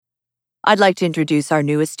I'd like to introduce our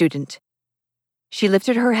newest student. She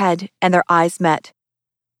lifted her head and their eyes met.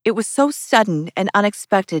 It was so sudden and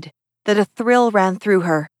unexpected that a thrill ran through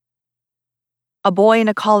her. A boy in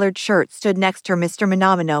a collared shirt stood next to Mr.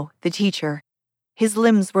 Minamino, the teacher. His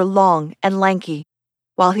limbs were long and lanky.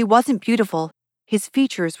 While he wasn't beautiful, his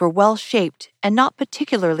features were well-shaped and not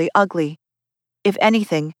particularly ugly. If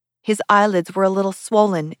anything, his eyelids were a little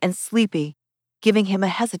swollen and sleepy, giving him a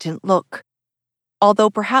hesitant look.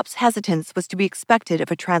 Although perhaps hesitance was to be expected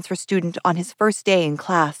of a transfer student on his first day in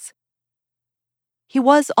class. He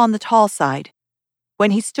was on the tall side.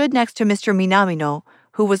 When he stood next to Mr. Minamino,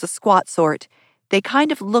 who was a squat sort, they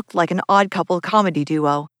kind of looked like an odd couple comedy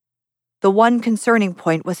duo. The one concerning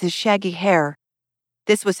point was his shaggy hair.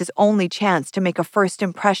 This was his only chance to make a first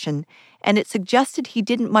impression, and it suggested he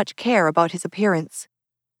didn't much care about his appearance.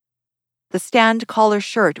 The stand collar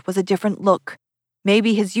shirt was a different look.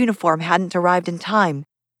 Maybe his uniform hadn't arrived in time.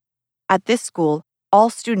 At this school,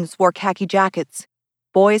 all students wore khaki jackets.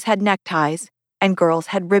 Boys had neckties, and girls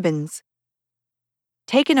had ribbons.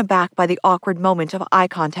 Taken aback by the awkward moment of eye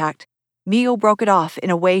contact, Mio broke it off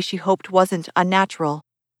in a way she hoped wasn't unnatural.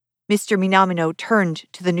 Mr. Minamino turned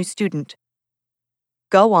to the new student.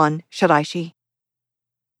 "Go on, Shiraishi."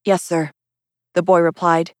 "Yes, sir," the boy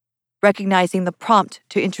replied, recognizing the prompt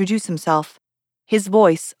to introduce himself. His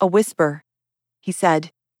voice a whisper. He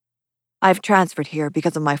said, "I've transferred here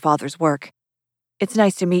because of my father's work. It's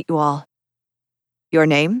nice to meet you all." "Your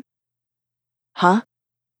name?" "Huh?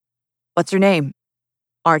 What's your name?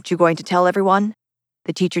 Aren't you going to tell everyone?"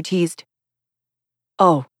 the teacher teased.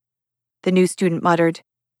 "Oh," the new student muttered.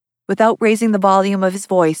 Without raising the volume of his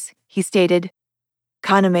voice, he stated,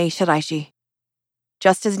 "Kaname Shiraishi."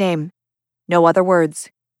 Just his name, no other words.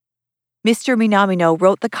 Mr. Minamino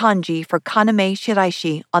wrote the kanji for Kaname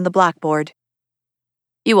Shiraishi on the blackboard.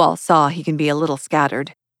 "You all saw he can be a little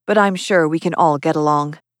scattered, but I'm sure we can all get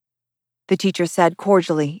along," the teacher said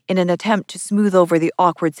cordially in an attempt to smooth over the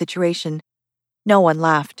awkward situation. No one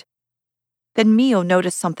laughed. Then Mio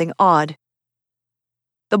noticed something odd.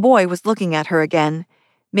 The boy was looking at her again.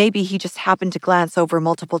 Maybe he just happened to glance over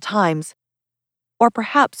multiple times. Or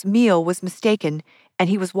perhaps Mio was mistaken and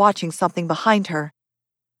he was watching something behind her.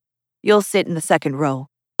 "You'll sit in the second row,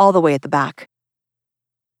 all the way at the back."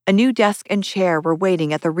 A new desk and chair were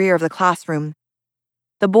waiting at the rear of the classroom.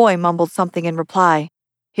 The boy mumbled something in reply.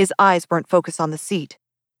 His eyes weren't focused on the seat,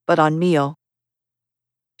 but on Mio.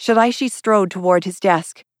 Shiraishi strode toward his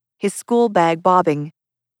desk, his school bag bobbing.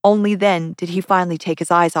 Only then did he finally take his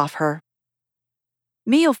eyes off her.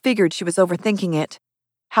 Mio figured she was overthinking it.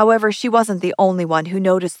 However, she wasn't the only one who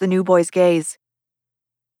noticed the new boy's gaze.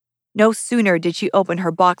 No sooner did she open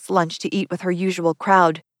her box lunch to eat with her usual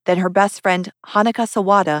crowd than her best friend, Hanaka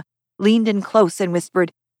Sawada, leaned in close and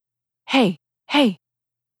whispered, "Hey, hey."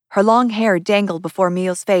 Her long hair dangled before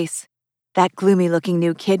Mio's face. "That gloomy-looking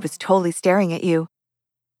new kid was totally staring at you."